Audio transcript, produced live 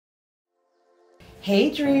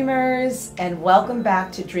Hey dreamers, and welcome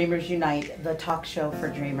back to Dreamers Unite, the talk show for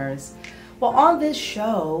dreamers. Well, on this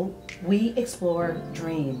show, we explore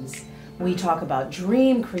dreams. We talk about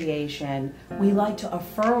dream creation. We like to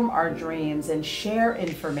affirm our dreams and share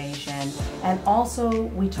information. And also,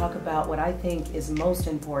 we talk about what I think is most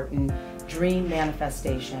important, dream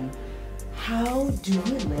manifestation. How do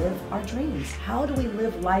we live our dreams? How do we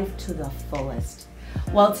live life to the fullest?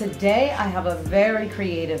 Well, today I have a very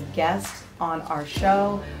creative guest on our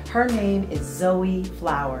show. Her name is Zoe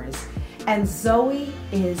Flowers. And Zoe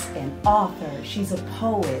is an author. She's a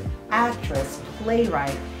poet, actress,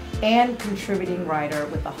 playwright, and contributing writer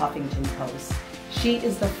with the Huffington Post. She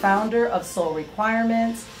is the founder of Soul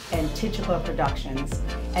Requirements and Tichapa Productions.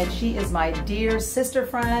 And she is my dear sister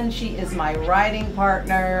friend. She is my writing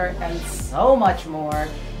partner and so much more.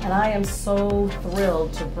 And I am so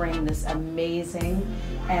thrilled to bring this amazing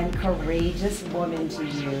and courageous woman to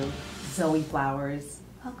you, Zoe Flowers.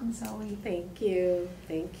 Welcome, Zoe. Thank you.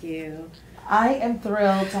 Thank you. I am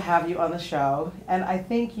thrilled to have you on the show. And I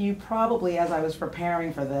think you probably, as I was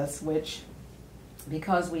preparing for this, which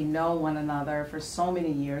because we know one another for so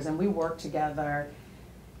many years and we work together,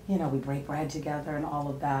 you know, we break bread together and all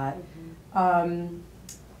of that. Mm-hmm.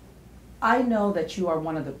 I know that you are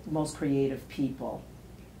one of the most creative people,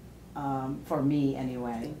 for me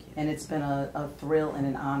anyway. And it's been a thrill and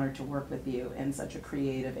an honor to work with you in such a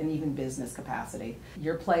creative and even business capacity.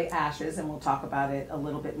 Your play Ashes, and we'll talk about it a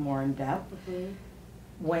little bit more in depth. Mm-hmm.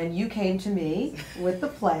 When you came to me with the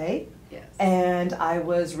play, yes. And I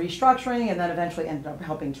was restructuring and then eventually ended up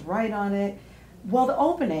helping to write on it. Well, the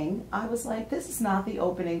opening, I was like, this is not the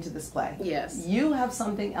opening to this play. Yes. You have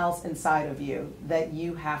something else inside of you that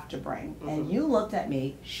you have to bring. Mm-hmm. And you looked at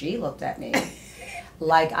me, she looked at me,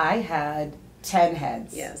 like I had 10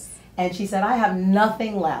 heads. Yes. And she said, I have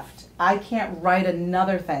nothing left. I can't write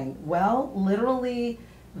another thing. Well, literally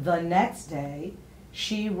the next day,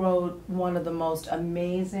 she wrote one of the most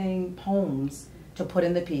amazing poems to put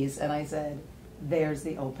in the piece. And I said, there's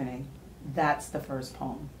the opening. That's the first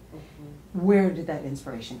poem. Mm-hmm. Where did that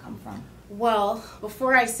inspiration come from? Well,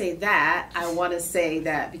 before I say that, I want to say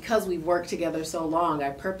that because we've worked together so long, I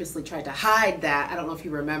purposely tried to hide that. I don't know if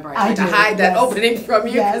you remember. I tried to hide that opening from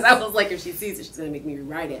you because I was like, if she sees it, she's going to make me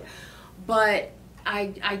rewrite it. But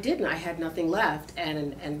I didn't. I had nothing left.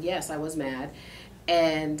 And yes, I was mad.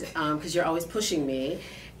 And because you're always pushing me.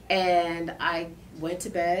 And I went to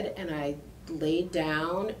bed and I laid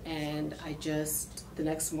down and I just, the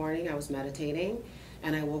next morning I was meditating.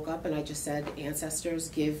 And I woke up and I just said, ancestors,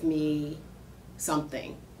 give me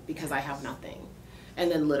something because I have nothing. And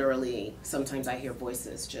then literally, sometimes I hear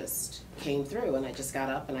voices just came through and I just got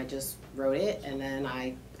up and I just wrote it. And then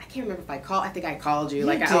I can't remember if I called, I think I called you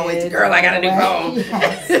like I always, girl, I got a new phone.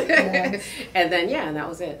 Yes, yes. And then, yeah, and that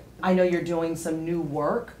was it. I know you're doing some new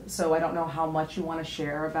work, so I don't know how much you want to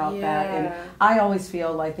share about that. And I always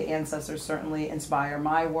feel like the ancestors certainly inspire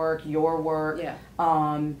my work, your work.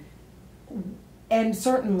 Yeah. And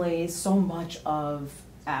certainly so much of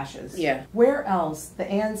Ashes. Yeah. Where else? The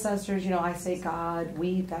ancestors, you know, I say God,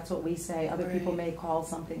 that's what we say. Other people may call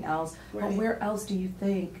something else. Right. But where else do you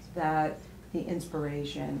think that the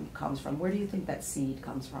inspiration comes from? Where do you think that seed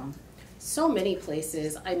comes from? So many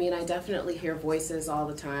places. I mean, I definitely hear voices all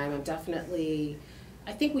the time.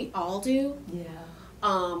 I think we all do. Yeah.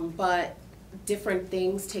 But different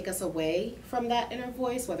things take us away from that inner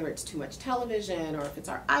voice, whether it's too much television or if it's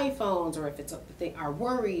our iPhones or if it's our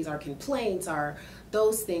worries, our complaints,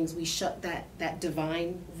 those things, we shut that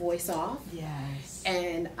divine voice off. Yes.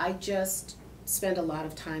 And I just spend a lot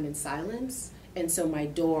of time in silence, and so my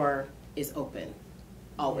door is open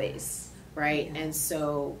always, right? Yes. And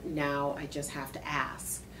so now I just have to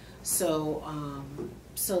ask.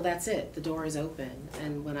 So that's it. The door is open,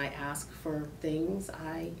 and when I ask for things,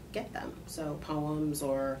 I get them. So poems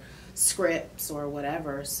or scripts or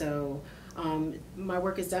whatever. So my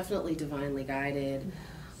work is definitely divinely guided.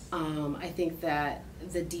 I think that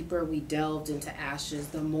the deeper we delved into Ashes,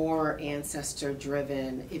 the more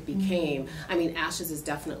ancestor-driven it became. I mean, Ashes is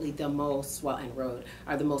definitely the most, and Road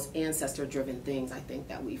are the most ancestor-driven things I think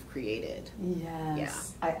that we've created.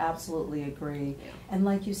 Yes, yeah. I absolutely agree. Yeah. And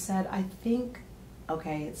like you said, I think,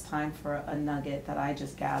 okay, it's time for a nugget that I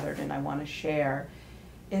just gathered and I want to share,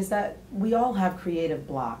 is that we all have creative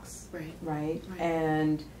blocks, right?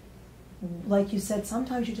 And like you said,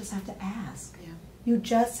 sometimes you just have to ask. Yeah. You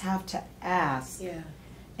just have to ask. Yeah.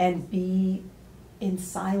 And be in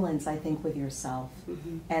silence, I think, with yourself.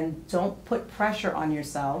 Mm-hmm. And don't put pressure on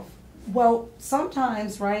yourself. Well,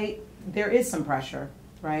 sometimes, right, there is some pressure,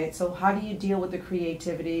 right? So how do you deal with the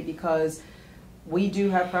creativity? Because we do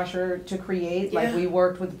have pressure to create. Like we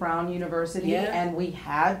worked with Brown University and we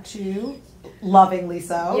had to, lovingly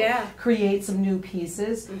so, create some new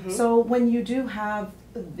pieces. So when you do have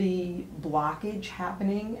the blockage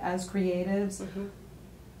happening as creatives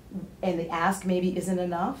and the ask maybe isn't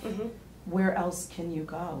enough, where else can you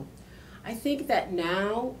go? I think that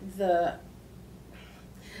now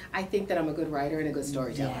I think that I'm a good writer and a good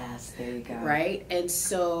storyteller. Yes, there you go. Right? And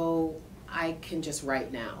so I can just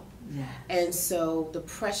write now. Yes. And so the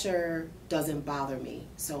pressure doesn't bother me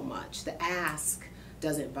so much. The ask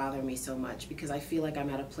doesn't bother me so much because I feel like I'm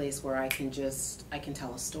at a place where I can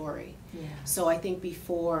tell a story. Yeah. So I think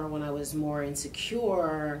before, when I was more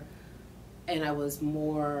insecure and I was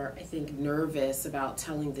more, I think, nervous about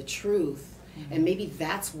telling the truth, and maybe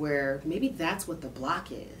that's what the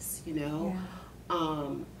block is, you know?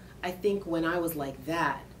 Yeah. I think when I was like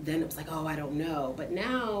that, then it was like, oh, I don't know. But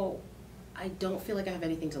now I don't feel like I have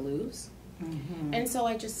anything to lose. And so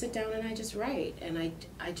I just sit down and I just write. And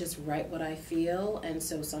I just write what I feel. And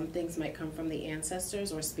so some things might come from the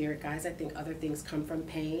ancestors or spirit guides. I think other things come from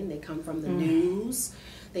pain. They come from the news.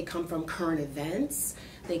 They come from current events.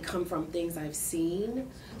 They come from things I've seen.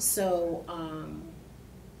 So,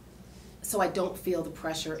 so I don't feel the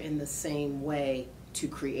pressure in the same way to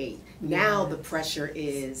create. Now the pressure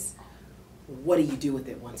is, what do you do with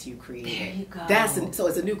it once you create it? There you go. So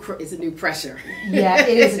it's a new pressure. Yeah,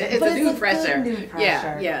 it is. It's a new pressure. New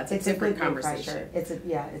pressure. Yeah, it's a different conversation. It's a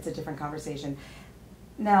different conversation.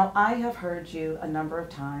 Now, I have heard you a number of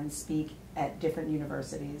times speak at different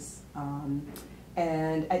universities,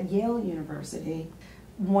 and at Yale University,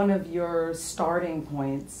 one of your starting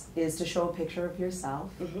points is to show a picture of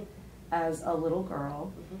yourself as a little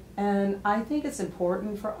girl. And I think it's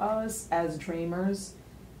important for us as dreamers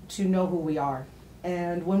to know who we are.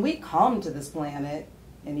 And when we come to this planet,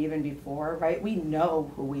 and even before, right, we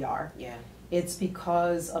know who we are. Yeah. It's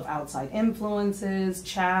because of outside influences,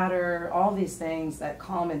 chatter, all these things that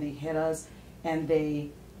come and they hit us and they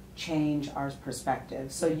change our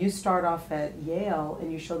perspective. So you start off at Yale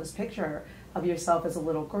and you show this picture of yourself as a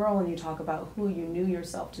little girl and you talk about who you knew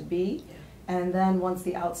yourself to be. Yeah. And then once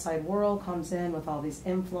the outside world comes in with all these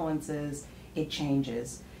influences, it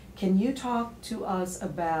changes. Can you talk to us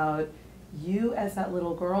about you as that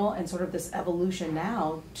little girl and sort of this evolution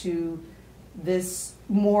now to this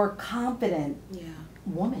more confident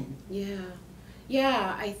woman?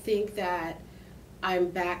 Yeah, I think that I'm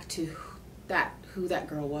back to who that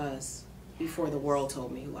girl was before the world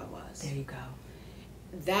told me who I was. There you go.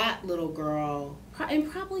 That little girl,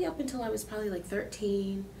 and probably up until I was probably like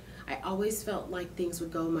 13, I always felt like things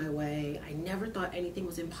would go my way. I never thought anything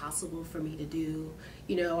was impossible for me to do.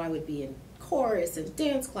 You know, I would be in chorus and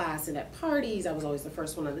dance class and at parties. I was always the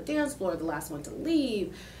first one on the dance floor, the last one to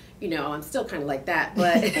leave. You know, I'm still kind of like that,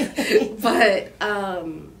 but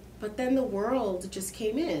then the world just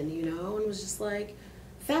came in, you know, and was just like,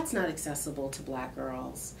 that's not accessible to black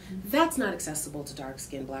girls. That's not accessible to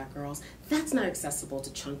dark-skinned black girls. That's not accessible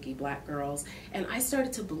to chunky black girls. And I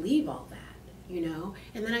started to believe all that. You know,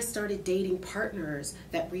 and then I started dating partners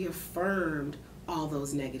that reaffirmed all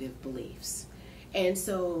those negative beliefs. And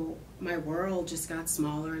so my world just got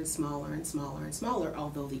smaller and smaller and smaller and smaller,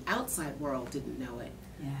 although the outside world didn't know it.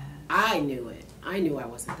 Yeah. I knew it. I knew I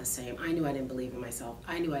wasn't the same. I knew I didn't believe in myself.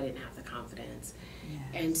 I knew I didn't have the confidence. Yes.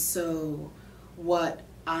 And so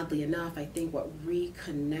oddly enough, I think what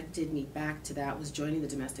reconnected me back to that was joining the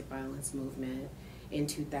domestic violence movement in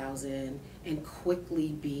 2000 and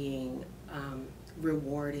quickly being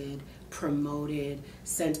rewarded, promoted,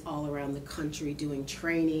 sent all around the country doing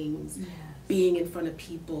trainings, being in front of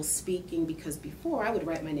people, speaking, because before I would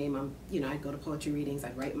write my name on, you know, I'd go to poetry readings,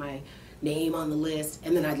 I'd write my name on the list,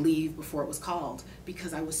 and then I'd leave before it was called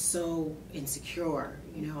because I was so insecure,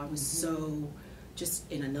 you know, I was so just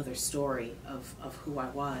in another story of who I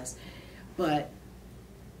was. But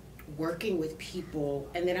working with people,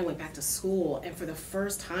 and then I went back to school, and for the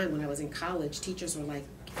first time when I was in college, teachers were like,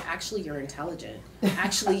 actually you're intelligent,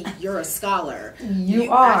 actually you're a scholar, you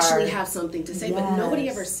actually have something to say. Yes. But nobody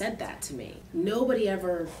ever said that to me. Nobody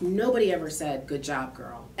ever said, good job,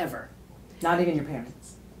 girl, ever. Not even your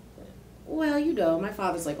parents? Well, you know, my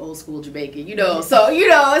father's like old school Jamaican, you know, so, you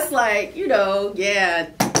know, it's like, you know,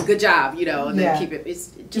 yeah, good job, you know, and then keep it,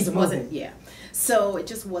 it just wasn't, so it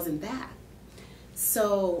just wasn't that.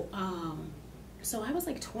 So, so I was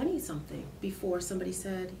like 20 something before somebody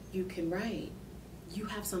said, you can write, you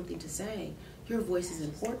have something to say, your voice is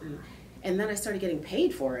important. And then I started getting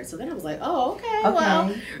paid for it. So then I was like, oh, okay.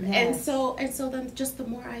 Well, yes. and so then just the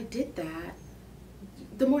more I did that,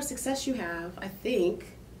 the more success you have, I think,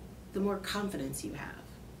 the more confidence you have.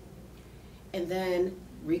 And then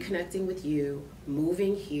reconnecting with you,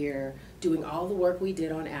 moving here, doing all the work we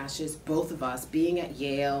did on Ashes, both of us, being at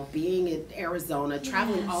Yale, being in Arizona,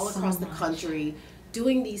 traveling all across the country,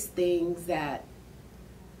 doing these things that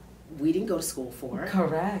we didn't go to school for.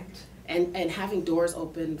 Correct. And having doors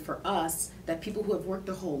open for us that people who have worked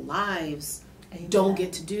their whole lives don't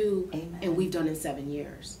get to do, and we've done in 7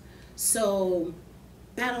 years. So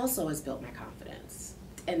that also has built my confidence,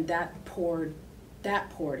 and that poured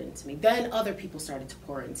into me. Then other people started to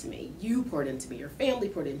pour into me. You poured into me. Your family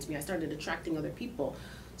poured into me. I started attracting other people.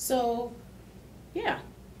 So, yeah.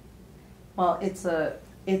 Well, it's a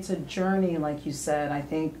journey, like you said. I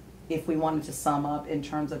think if we wanted to sum up in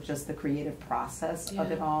terms of just the creative process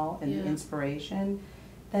of it all and the inspiration,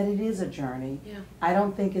 that it is a journey. Yeah. I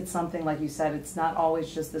don't think it's something, like you said, it's not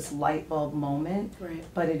always just this light bulb moment, right.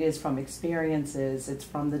 but it is from experiences, it's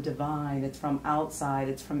from the divine, it's from outside,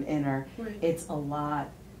 it's from inner. Right. It's a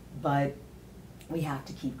lot, but we have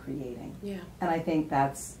to keep creating. Yeah. And I think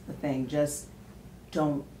that's the thing, just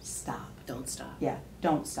don't stop. Don't stop. Yeah,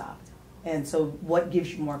 don't stop. And so what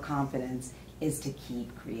gives you more confidence is to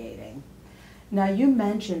keep creating. Now, you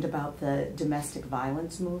mentioned about the domestic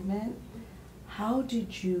violence movement. How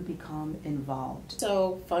did you become involved?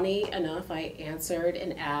 So, funny enough, I answered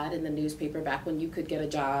an ad in the newspaper back when you could get a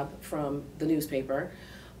job from the newspaper.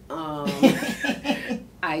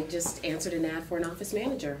 I just answered an ad for an office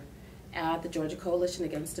manager at the Georgia Coalition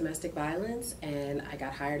Against Domestic Violence, and I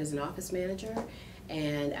got hired as an office manager.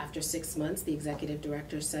 And after 6 months, the executive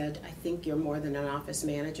director said, "I think you're more than an office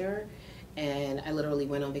manager." And I literally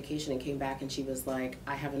went on vacation and came back, and she was like,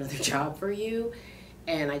 "I have another job for you."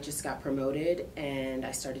 And I just got promoted, and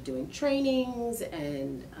I started doing trainings,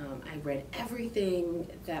 and I read everything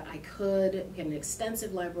that I could. We had an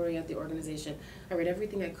extensive library at the organization. I read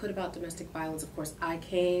everything I could about domestic violence. Of course, I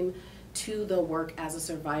came to the work as a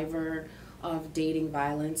survivor of dating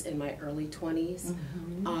violence in my early 20s.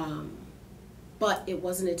 Mm-hmm. But it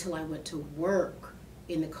wasn't until I went to work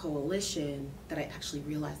in the coalition that I actually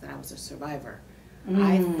realized that I was a survivor.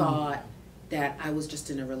 I thought that I was just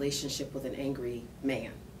in a relationship with an angry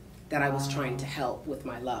man, that I was trying to help with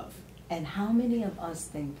my love. And how many of us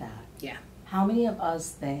think that? Yeah. How many of us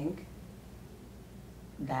think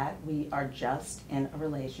that we are just in a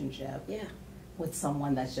relationship with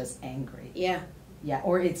someone that's just angry? Yeah. Yeah,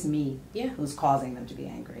 or it's me who's causing them to be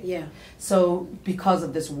angry. Yeah. So because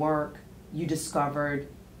of this work, you discovered...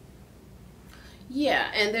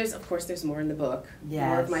 Yeah, and there's more in the book,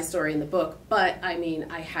 more of my story in the book, but I mean,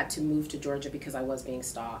 I had to move to Georgia because I was being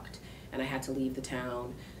stalked, and I had to leave the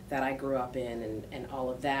town that I grew up in and all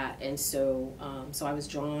of that, and so so I was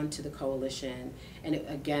drawn to the coalition, and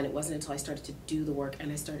it wasn't until I started to do the work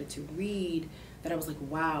and I started to read that I was like,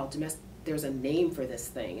 wow, there's a name for this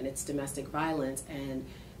thing, and it's domestic violence, and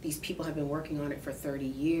these people have been working on it for 30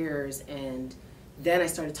 years, and then I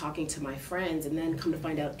started talking to my friends, and then come to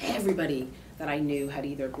find out everybody that I knew had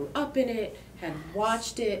either grew up in it, had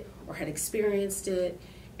watched it, or had experienced it.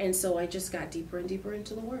 And so I just got deeper and deeper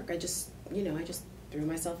into the work. I just threw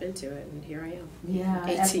myself into it, and here I am. Yeah.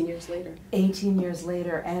 18 years later. 18 years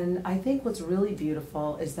later. And I think what's really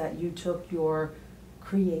beautiful is that you took your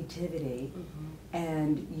creativity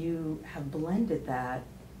and you have blended that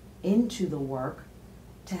into the work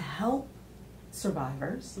to help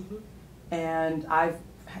survivors. And I've,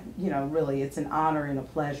 really, it's an honor and a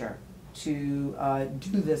pleasure to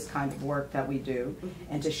do this kind of work that we do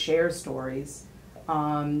and to share stories.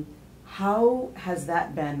 How has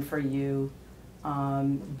that been for you,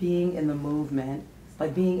 being in the movement,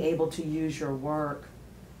 but being able to use your work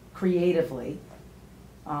creatively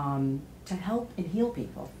to help and heal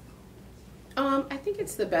people? I think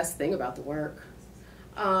it's the best thing about the work.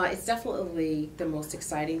 It's definitely the most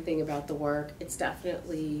exciting thing about the work. It's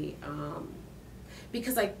definitely,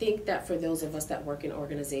 because I think that for those of us that work in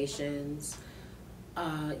organizations,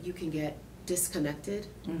 you can get disconnected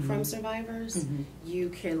from survivors. You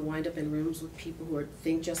can wind up in rooms with people who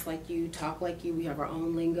think just like you, talk like you. We have our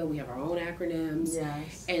own lingo, we have our own acronyms.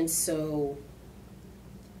 Yes. And so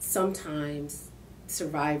sometimes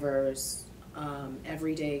survivors,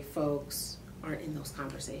 everyday folks, aren't in those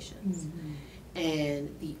conversations.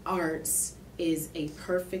 And the arts is a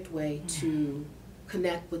perfect way to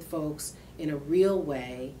connect with folks in a real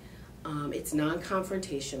way. It's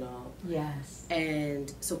non-confrontational. Yes.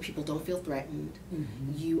 And so people don't feel threatened.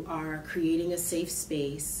 You are creating a safe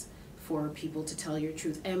space for people to tell your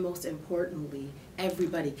truth. And most importantly,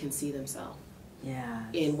 everybody can see themselves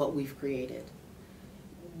in what we've created.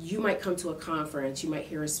 you might come to a conference, you might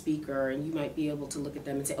hear a speaker, and you might be able to look at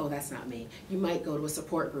them and say, oh, that's not me. You might go to a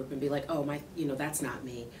support group and be like, oh, that's not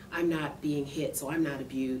me. I'm not being hit, so I'm not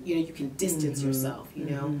abused. You can distance yourself, you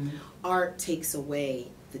know. Art takes away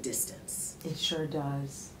the distance. It sure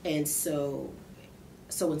does. And so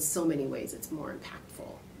in so many ways, it's more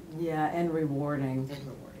impactful. Yeah, and rewarding.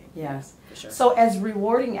 Yes. For sure. So as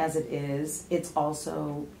rewarding as it is, it's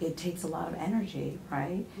also, it takes a lot of energy,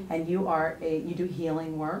 right? And you do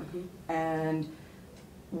healing work. And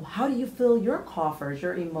how do you fill your coffers,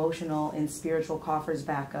 your emotional and spiritual coffers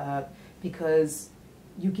back up? Because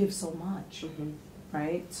you give so much,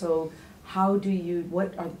 right? So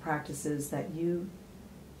what are the practices that you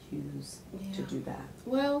use to do that?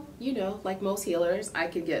 Well, like most healers, I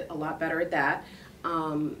could get a lot better at that.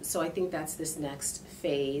 So I think that's this next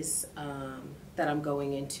phase that I'm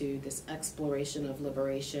going into, this exploration of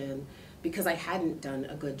liberation, because I hadn't done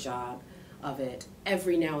a good job of it.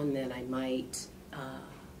 Every now and then I might,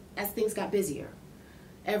 as things got busier,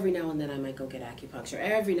 every now and then I might go get acupuncture.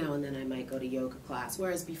 Every now and then I might go to yoga class.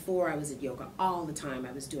 Whereas before I was at yoga all the time.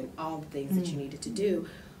 I was doing all the things that you needed to do.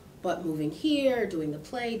 But moving here, doing the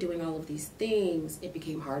play, doing all of these things, it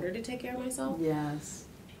became harder to take care of myself. Yes.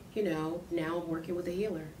 Now I'm working with a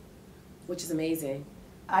healer, which is amazing.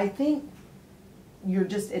 I think you're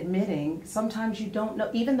just admitting sometimes you don't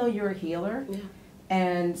know, even though you're a healer,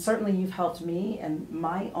 and certainly you've helped me and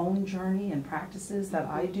my own journey and practices that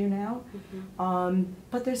I do now,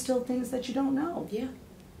 but there's still things that you don't know. Yeah.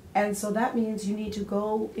 And so that means you need to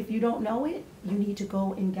go, if you don't know it, you need to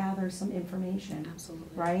go and gather some information. Absolutely.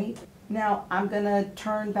 Right? Now, I'm going to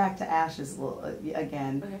turn back to Ashes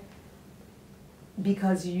again. Okay.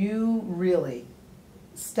 Because you really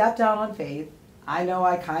stepped out on faith. I know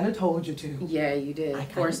I kind of told you to. Yeah, you did.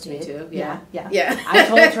 Forced me to. Yeah. I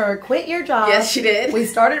told her, quit your job. Yes, she did. We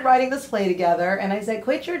started writing this play together, and I said,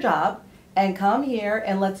 quit your job and come here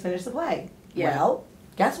and let's finish the play. Yeah. Well,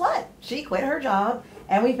 guess what? She quit her job,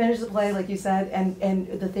 and we finished the play, like you said,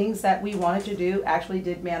 and the things that we wanted to do actually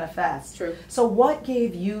did manifest. True. So what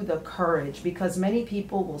gave you the courage? Because many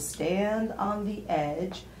people will stand on the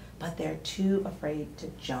edge, but they're too afraid to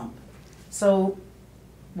jump. So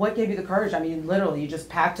what gave you the courage? I mean, literally, you just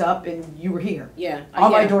packed up and you were here. Yeah.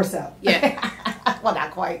 On my doorstep. Yeah. Well,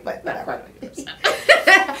 not quite, but not quite on my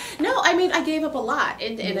doorstep. No, I mean, I gave up a lot.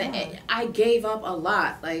 And I gave up a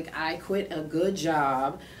lot. Like, I quit a good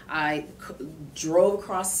job. I drove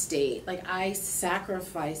across state. Like, I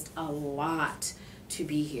sacrificed a lot to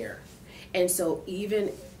be here. And so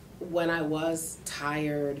even when I was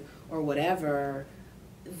tired or whatever,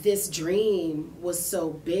 this dream was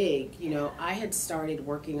so big. I had started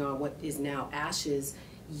working on what is now Ashes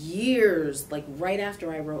years, like right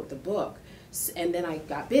after I wrote the book. And then I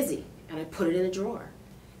got busy and I put it in a drawer.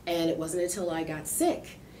 And it wasn't until I got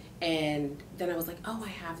sick. And then I was like, oh, I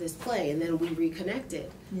have this play. And then we reconnected.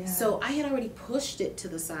 Yes. So I had already pushed it to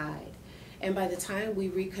the side. And by the time we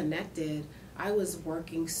reconnected, I was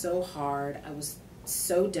working so hard. I was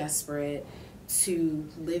so desperate to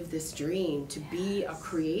live this dream, to be a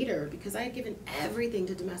creator, because I had given everything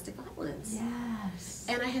to domestic violence. Yes.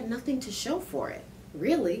 And I had nothing to show for it,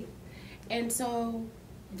 really. And so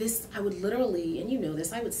I would literally, and you know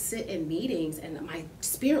this, I would sit in meetings and my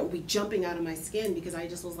spirit would be jumping out of my skin because I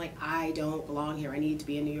just was like, I don't belong here. I need to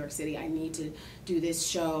be in New York City. I need to do this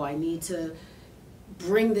show. I need to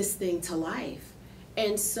bring this thing to life.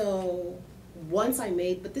 And so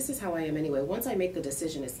but this is how I am anyway, once I make the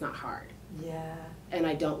decision, it's not hard. Yeah. And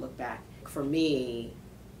I don't look back. For me,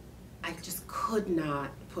 I just could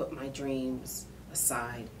not put my dreams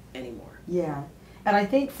aside anymore. Yeah. And I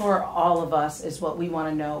think for all of us is what we want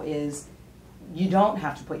to know is you don't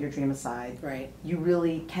have to put your dream aside. Right. You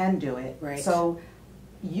really can do it. Right. So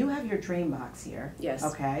you have your dream box here. Yes.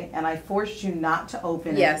 Okay. And I forced you not to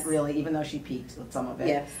open it really, even though she peeked with some of it.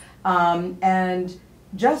 Yes. And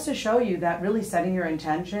just to show you that really setting your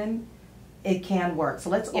intention, it can work. So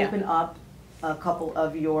let's open up a couple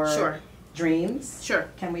of your dreams. Sure.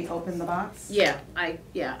 Can we open the box? Yeah, I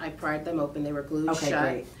pried them open. They were glued shut.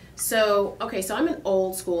 Great. So I'm an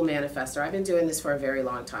old school manifestor. I've been doing this for a very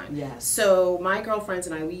long time. Yes. So my girlfriends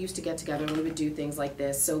and I, we used to get together and we would do things like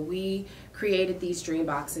this. So we created these dream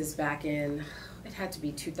boxes back in, it had to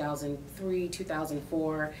be 2003,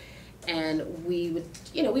 2004. And we would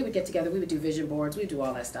get together, we would do vision boards, we would do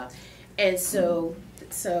all that stuff. And so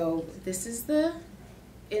this is the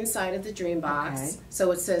inside of the dream box. Okay.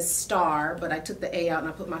 So it says star, but I took the A out and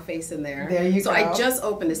I put my face in there. There you go. So I just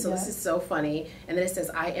opened it, so this is so funny. And then it says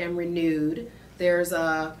I am renewed. There's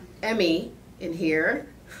a Emmy in here,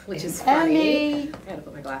 which is funny. I gotta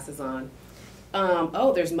put my glasses on.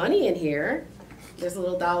 There's money in here. There's a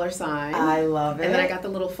little $sign. I love it. And then I got the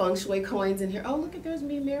little feng shui coins in here. Oh, look at, there's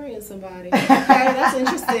me marrying somebody. Okay, that's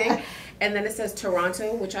interesting. And then it says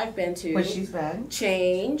Toronto, which I've been to. Which she's been.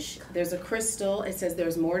 Change. There's a crystal. It says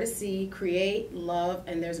there's more to see, create, love,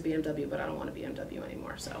 and there's a BMW, but I don't want a BMW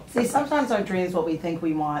anymore. So see, sometimes our dreams, what we think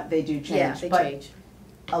we want, they do change. Yeah, they change.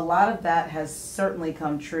 A lot of that has certainly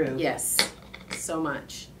come true. Yes, so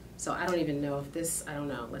much. So I don't even know if this, I don't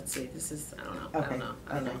know. Let's see. This is, I don't know. Okay. I don't know.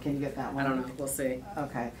 I don't know. Can you get that one? I don't know. We'll see.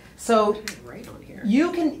 Okay. So right on here.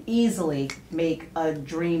 You can easily make a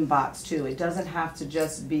dream box too. It doesn't have to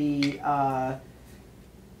just be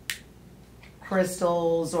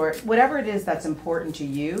crystals or whatever it is that's important to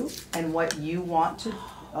you and what you want to.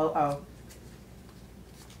 Oh.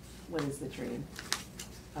 What is the dream?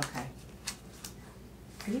 Okay.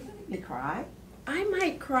 Are you going to cry? I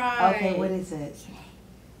might cry. Okay, what is it?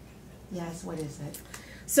 Yes, what is it?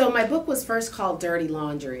 So my book was first called Dirty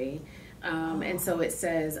Laundry. And so it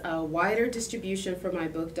says a wider distribution for my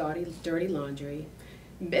book, Dirty Laundry.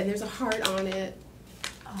 And there's a heart on it.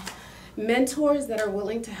 Oh. Mentors that are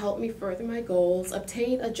willing to help me further my goals,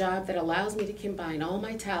 obtain a job that allows me to combine all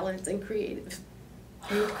my talents and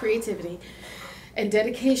creativity, and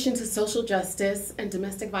dedication to social justice and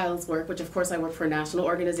domestic violence work, which of course I work for a national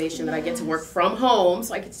organization that I get to work from home,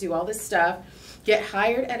 so I get to do all this stuff. Get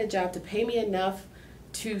hired at a job to pay me enough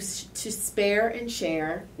to spare and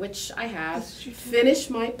share, which I have. Finish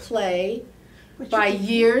my play by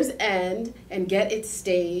year's end and get it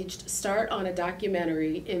staged. Start on a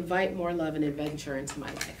documentary. Invite more love and adventure into my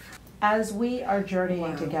life. As we are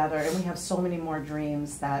journeying together, and we have so many more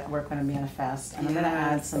dreams that we're going to manifest, and I'm going to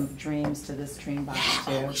add some dreams to this dream box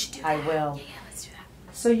too. I will. Yeah, let's do that.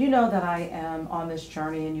 So you know that I am on this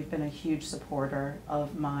journey, and you've been a huge supporter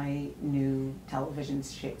of my new television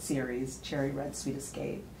series, Cherry Red Sweet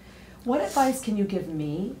Escape. What advice can you give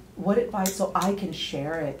me? What advice so I can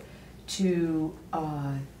share it to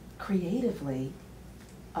creatively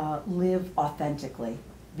live authentically?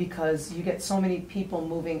 Because you get so many people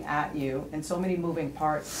moving at you and so many moving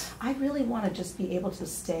parts. I really want to just be able to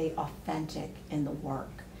stay authentic in the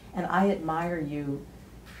work. And I admire you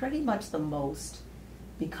pretty much the most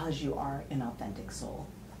because you are an authentic soul.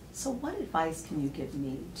 So what advice can you give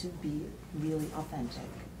me to be really authentic?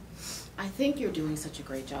 I think you're doing such a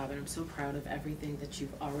great job, and I'm so proud of everything that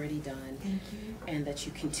you've already done. Thank you. And that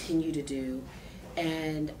you continue to do.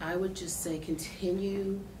 And I would just say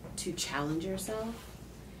continue to challenge yourself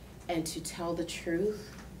and to tell the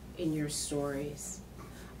truth in your stories.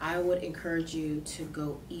 I would encourage you to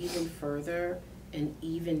go even further and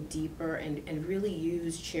even deeper and really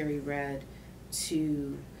use Cherry Red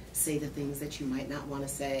to say the things that you might not want to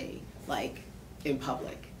say, like in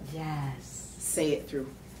public. Yes. Say it through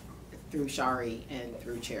Sherri and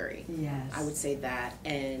through Cherry. Yes. I would say that,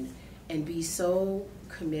 and be so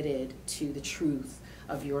committed to the truth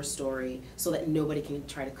of your story so that nobody can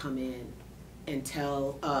try to come in and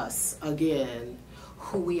tell us again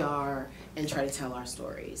who we are and try to tell our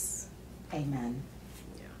stories. Amen.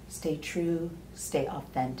 Yeah. Stay true, stay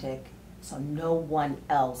authentic, so no one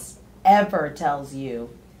else ever tells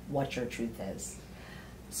you what your truth is.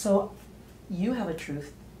 So you have a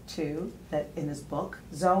truth too, that in this book,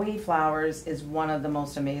 Zoe Flowers is one of the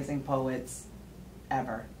most amazing poets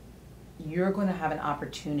ever. You're going to have an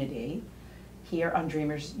opportunity here on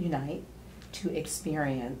Dreamers Unite to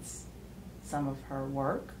experience some of her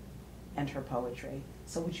work and her poetry.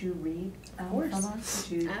 So would you read from us?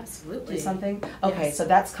 Would you Absolutely. do something? Okay, yes. So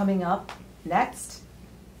that's coming up next.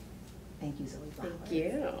 Thank you, Zoe Flowers. Thank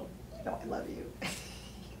you. Oh, I love you.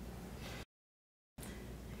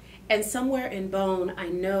 And somewhere in bone, I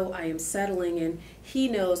know I am settling, and he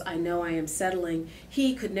knows I know I am settling.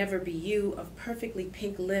 He could never be you, of perfectly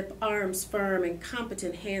pink lip, arms firm, and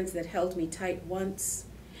competent hands that held me tight once,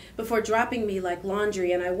 before dropping me like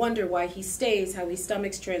laundry, and I wonder why he stays, how he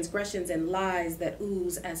stomachs transgressions and lies that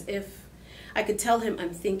ooze as if I could tell him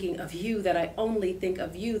I'm thinking of you, that I only think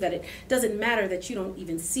of you, that it doesn't matter that you don't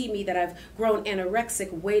even see me, that I've grown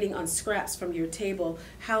anorexic waiting on scraps from your table,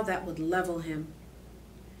 how that would level him.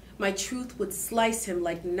 My truth would slice him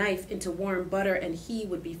like knife into warm butter, and he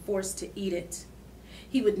would be forced to eat it.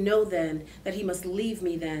 He would know then that he must leave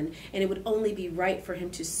me then, and it would only be right for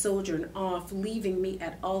him to sojourn off, leaving me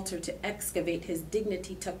at altar to excavate his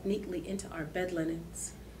dignity tucked neatly into our bed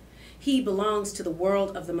linens. He belongs to the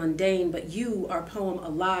world of the mundane, but you are poem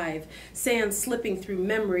alive, sand slipping through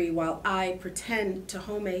memory while I pretend to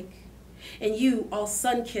homeache. And you, all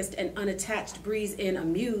sun-kissed and unattached, breeze in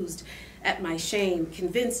amused at my shame,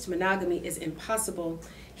 convinced monogamy is impossible.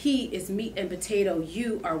 He is meat and potato,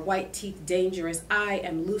 you are white teeth dangerous, I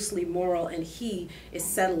am loosely moral, and he is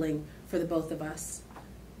settling for the both of us.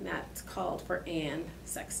 And that's called for Ann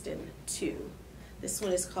Sexton 2. This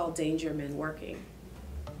one is called Danger, Men Working.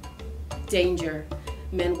 Danger,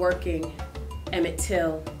 men working, Emmett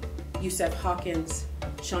Till, Yusef Hawkins,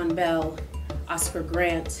 Sean Bell, Oscar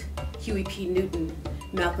Grant, Huey P. Newton,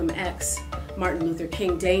 Malcolm X, Martin Luther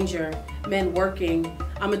King. Danger, men working,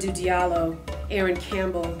 Amadou Diallo, Aaron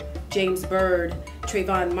Campbell, James Byrd,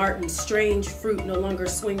 Trayvon Martin. Strange fruit no longer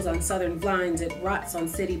swings on southern vines, it rots on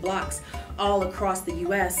city blocks all across the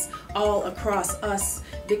U.S., all across us.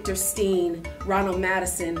 Victor Steen, Ronald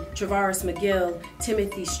Madison, Travaris McGill,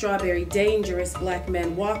 Timothy Strawberry. Dangerous black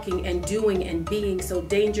men walking and doing and being so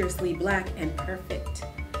dangerously black and perfect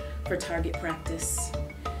for target practice.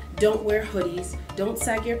 Don't wear hoodies, don't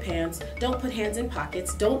sag your pants, don't put hands in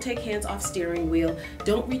pockets, don't take hands off steering wheel,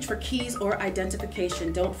 don't reach for keys or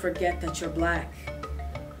identification, don't forget that you're black.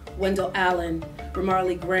 Wendell Allen,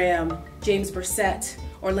 Ramarley Graham, James Brissett,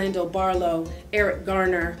 Orlando Barlow, Eric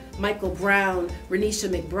Garner, Michael Brown, Renisha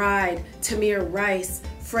McBride, Tamir Rice,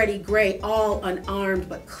 Freddie Gray, all unarmed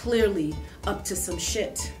but clearly up to some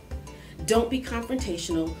shit. Don't be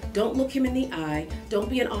confrontational, don't look him in the eye, don't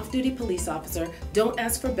be an off-duty police officer, don't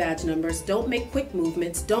ask for badge numbers, don't make quick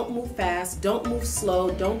movements, don't move fast, don't move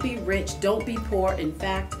slow, don't be rich, don't be poor. In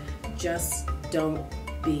fact, just don't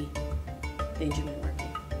be. Danger, Men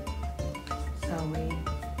Working. Zoe,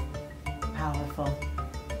 powerful.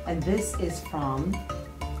 And this is from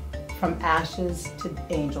Ashes to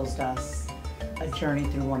Angel's Dust, A Journey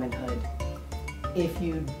Through Womanhood. If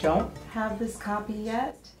you don't have this copy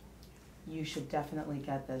yet, you should definitely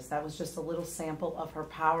get this. That was just a little sample of her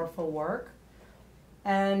powerful work.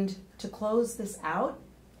 And to close this out,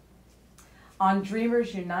 on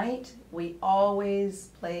Dreamers Unite, we always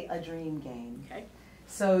play a dream game. Okay.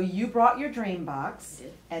 So you brought your dream box,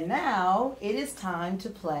 and now it is time to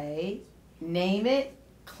play Name It,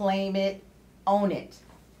 Claim It, Own It.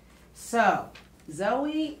 So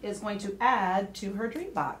Zoe is going to add to her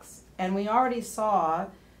dream box, and we already saw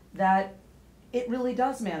that it really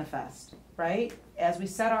does manifest, right? As we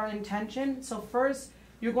set our intention. So first,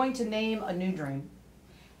 you're going to name a new dream.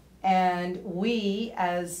 And we,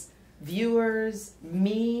 as viewers,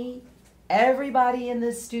 me, everybody in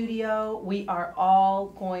this studio, we are all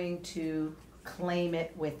going to claim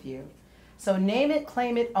it with you. So name it,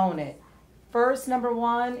 claim it, own it. First, number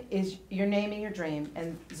one is you're naming your dream,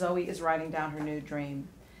 and Zoe is writing down her new dream.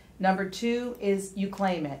 Number two is you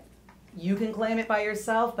claim it. You can claim it by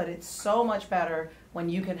yourself, but it's so much better when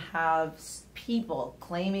you can have people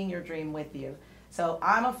claiming your dream with you. So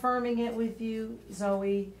I'm affirming it with you,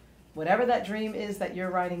 Zoe, whatever that dream is that you're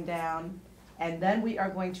writing down, and then we are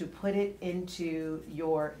going to put it into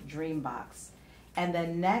your dream box. And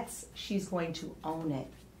then next, she's going to own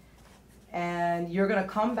it. And you're going to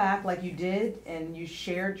come back like you did and you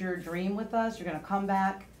shared your dream with us. You're going to come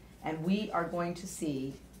back and we are going to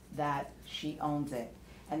see that she owns it.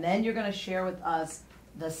 And then you're going to share with us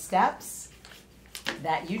the steps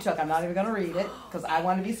that you took. I'm not even going to read it because I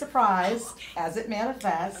want to be surprised as it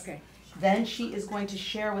manifests. Okay. Then she is going to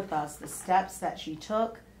share with us the steps that she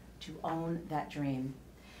took to own that dream.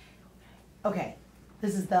 Okay,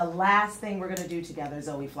 this is the last thing we're going to do together,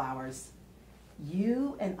 Zoe Flowers.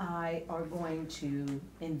 You and I are going to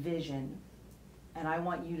envision, and I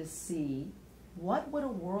want you to see, what would a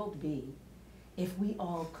world be if we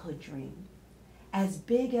all could dream? As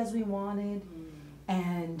big as we wanted,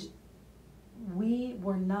 and we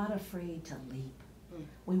were not afraid to leap.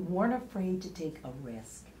 We weren't afraid to take a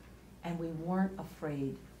risk, and we weren't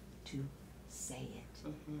afraid to say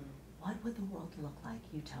it. What would the world look like?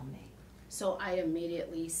 You tell me. So I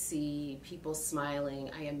immediately see people smiling.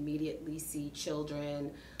 I immediately see children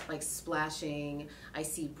like splashing. I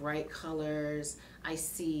see bright colors. I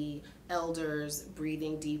see elders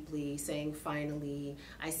breathing deeply, saying finally.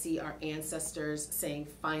 I see our ancestors saying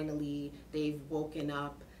finally. They've woken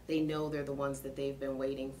up. They know they're the ones that they've been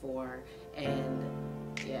waiting for. And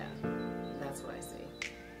yeah, that's what I see.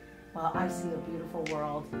 Well, I see a beautiful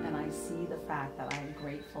world, and I see the fact that I am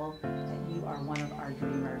grateful that you are one of our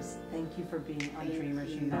dreamers. Thank you for being on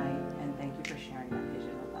Dreamers Unite, and thank you for sharing that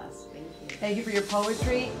vision with us. Thank you. Thank you for your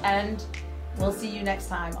poetry, and we'll see you next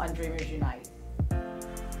time on Dreamers Unite.